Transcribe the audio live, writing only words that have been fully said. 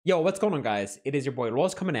Yo, what's going on, guys? It is your boy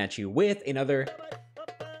Rollexxx coming at you with another...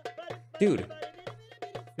 Dude,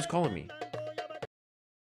 who's calling me?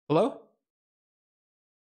 Hello?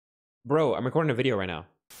 Bro, I'm recording a video right now.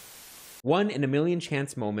 1 in a million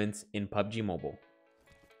chance moments in PUBG Mobile.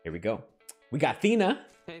 Here we go. We got Thina.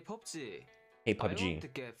 Hey PUBG. Hey PUBG. I want to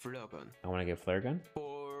get flare gun. I want to get a flare gun?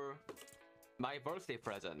 For my birthday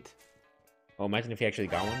present. Oh, imagine if he actually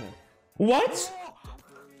got one. What?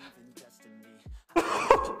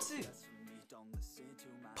 PUBG.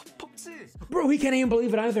 PUBG. Bro, he can't even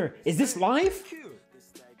believe it either. Is this live?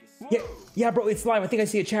 Yeah, bro, it's live. I think I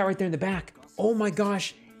see a chat right there in the back. Oh my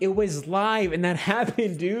gosh, it was live and that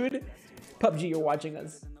happened, dude. PUBG, you're watching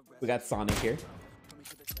us. We got Sonic here.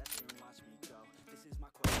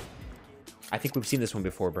 I think we've seen this one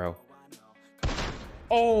before, bro.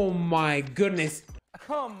 Oh my goodness.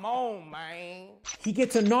 Come on, man. He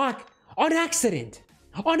gets a knock on accident.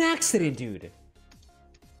 On accident, dude.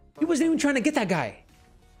 He wasn't even trying to get that guy.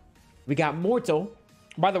 We got Mortal.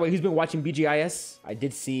 By the way, who's been watching BGIS? I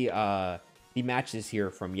did see the matches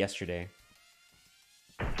here from yesterday.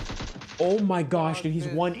 Oh my gosh, dude, he's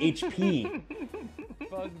 1 HP.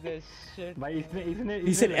 Fuck this shit.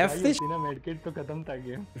 He said F this?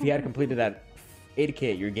 If you had completed that 8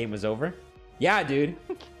 kit, your game was over? Yeah, dude.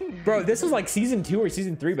 Bro, this was like season 2 or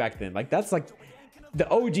season 3 back then. Like, that's like the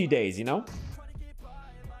OG days, you know?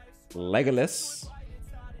 Legolas.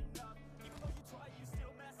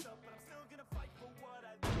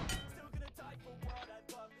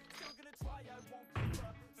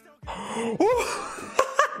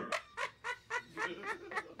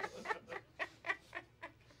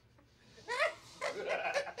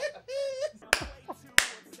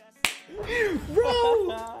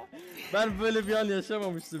 Bro! Ben böyle bir an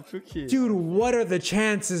yaşamamıştım. Çok iyi. Dude, what are the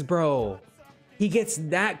chances, bro? He gets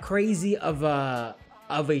that crazy of a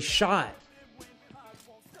shot.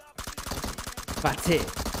 That's it.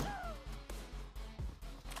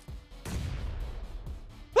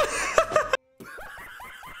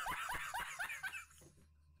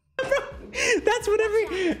 That's whatever.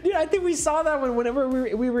 Dude, I think we saw that one whenever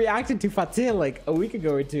we reacted to Fatih like a week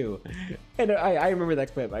ago or two. And I remember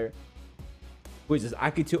that clip. Who is this?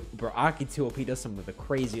 Aki2? Bro, Aki2OP does some of the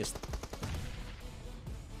craziest.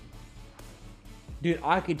 Dude,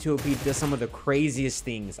 Aki2OP does some of the craziest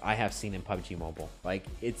things I have seen in PUBG Mobile. Like,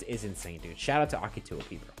 it's insane, dude. Shout out to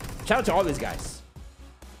Aki2OP, bro. Shout out to all these guys.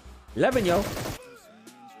 11, yo.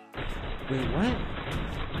 Wait, what?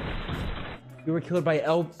 You were killed by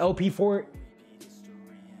LP4.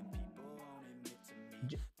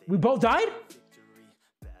 We both died?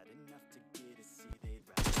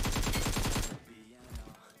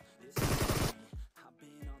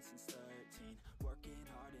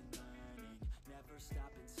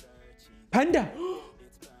 Panda!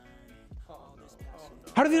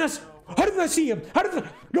 How did they not see him? How did they...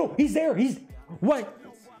 No, he's there. He's... What?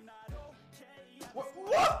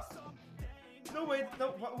 What? No, wait, no,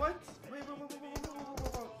 what? Wait.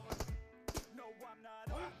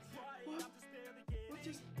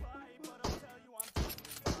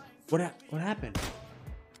 What happened?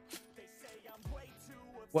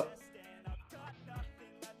 What?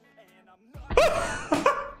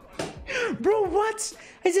 Bro, what?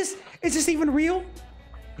 Is this even real?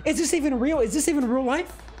 Is this even real? Is this even real life?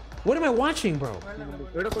 What am I watching, bro?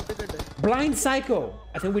 Blind Psycho.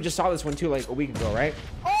 I think we just saw this one too like a week ago, right?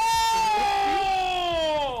 Oh!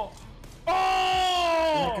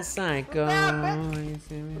 Oh! Like a psycho.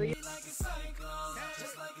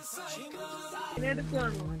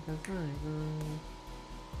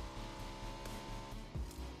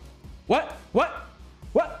 What? What?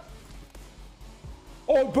 What?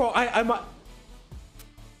 Oh, bro, I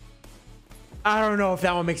don't know if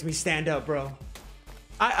that one makes me stand up, bro.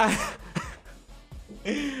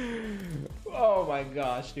 Oh my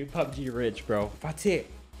gosh, dude, PUBG rich, bro. That's it.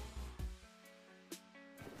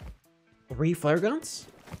 3 flare guns?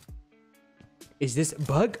 Is this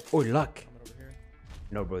bug or luck?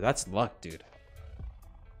 No, bro, that's luck, dude.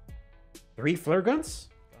 3 flare guns?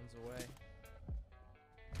 Guns away.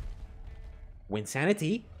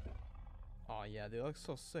 Winsanity. Oh yeah, they look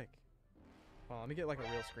so sick. Hold on, let me get like a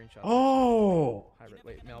real screenshot. Oh! Hybrid.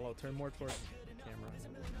 Wait, Mello, turn more towards the camera.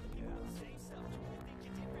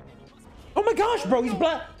 Oh my gosh, bro, he's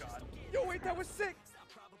black. Yo, wait, that was sick.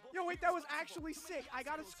 Yo, wait, that was actually sick. I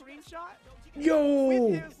got a screenshot. Yo!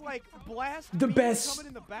 With his like blast. The beam best. Coming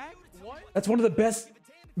in the back. What? That's one of the best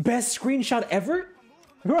screenshot ever.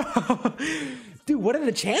 Dude, what are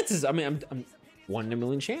the chances? I mean, I'm 1 in a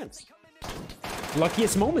million chance.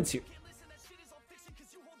 Luckiest moments here.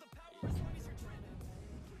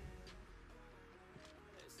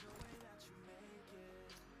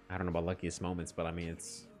 I don't know about luckiest moments, but I mean,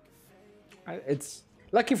 it's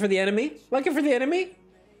lucky for the enemy. Lucky for the enemy.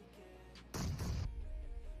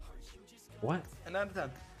 What? Another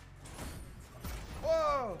time.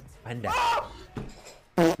 Whoa! Panda.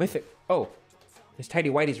 Mythic. Oh, his tidy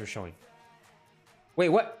whities were showing. Wait,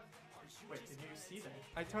 what? Wait, did you see that?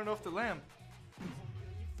 I turned off the lamp.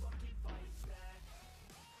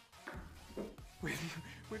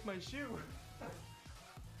 With my shoe.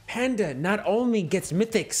 Panda not only gets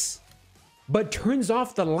mythics, but turns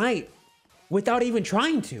off the light without even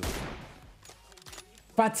trying to.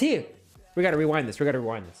 Fatih. We gotta rewind this. We gotta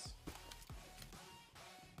rewind this.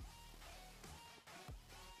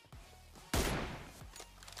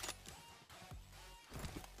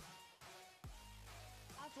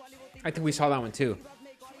 I think we saw that one too.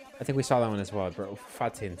 I think we saw that one as well, bro.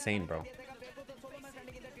 Fatih insane, bro.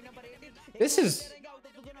 This is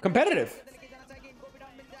competitive.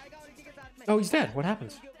 Oh, he's dead. What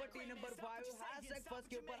happens?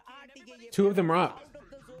 Two of them are up.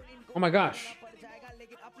 Oh my gosh.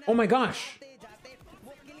 Oh my gosh.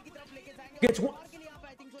 Gets one.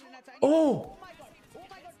 Oh.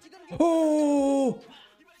 Oh.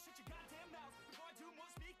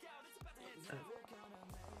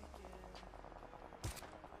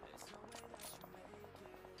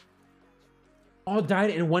 All died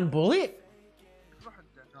in one bullet?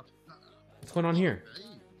 What's going on here?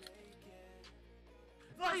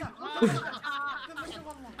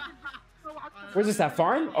 Where's this, that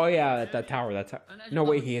farm? Oh yeah, that tower, that tower. No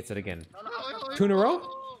way he hits it again. 2 in a row?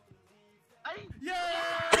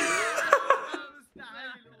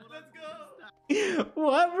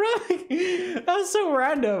 What, bro? That was so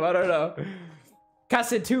random. I don't know.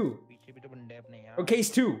 Cassette 2. Or case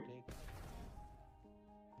 2.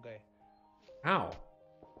 How?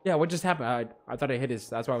 Yeah, what just happened? I thought I hit his.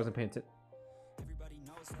 That's why I wasn't paying attention.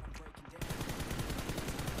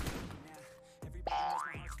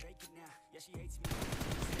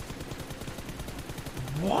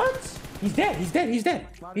 What? He's dead. He's dead. He's dead.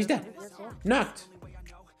 He's dead. Knocked.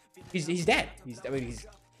 He's dead. I mean, he's.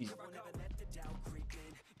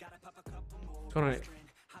 What's going on?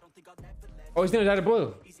 Oh, he's gonna die to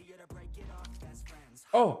blue.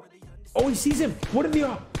 Oh. Oh, he sees him. What are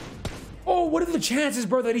the? Oh, what are the chances,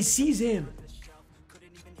 bro, that he sees him?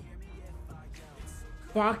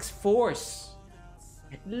 Fox Force.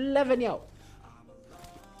 11, yo.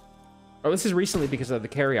 Oh, this is recently because of the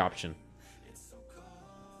carry option.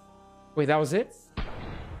 Wait, that was it?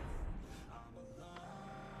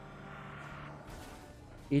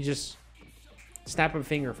 He just snap a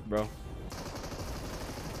finger, bro.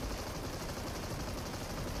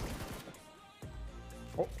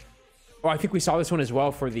 Oh, I think we saw this one as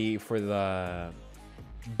well for the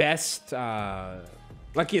best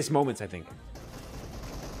luckiest moments, I think.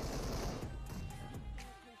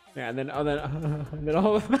 Yeah, and then all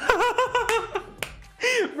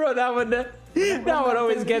bro, that one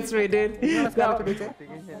always gets me, dude.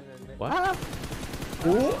 What?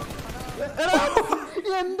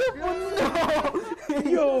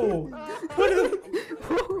 Yo, what are the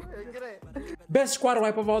best squad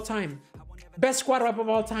wipe of all time? Best squad wipe of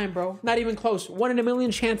all time, bro. Not even close. 1 in a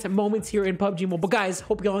million chance at moments here in PUBG Mobile. But guys,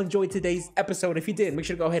 hope y'all enjoyed today's episode. If you did, make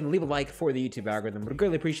sure to go ahead and leave a like for the YouTube algorithm. Would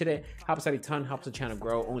greatly appreciate it. Helps out a ton. Helps the channel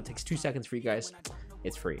grow. Only takes 2 seconds for you guys.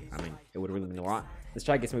 It's free. I mean, it would really mean a lot. Let's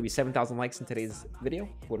try to get maybe 7,000 likes in today's video.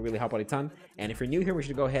 Would really help out a ton. And if you're new here, we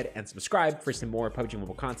should go ahead and subscribe for some more PUBG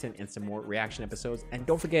Mobile content and some more reaction episodes. And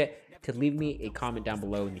don't forget to leave me a comment down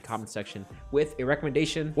below in the comment section with a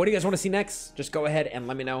recommendation. What do you guys want to see next? Just go ahead and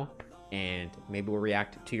let me know. And maybe we'll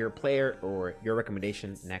react to your player or your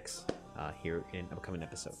recommendation next here in an upcoming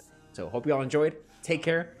episode. So hope you all enjoyed. Take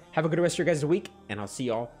care. Have a good rest of your guys' week. And I'll see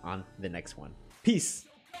y'all on the next one. Peace.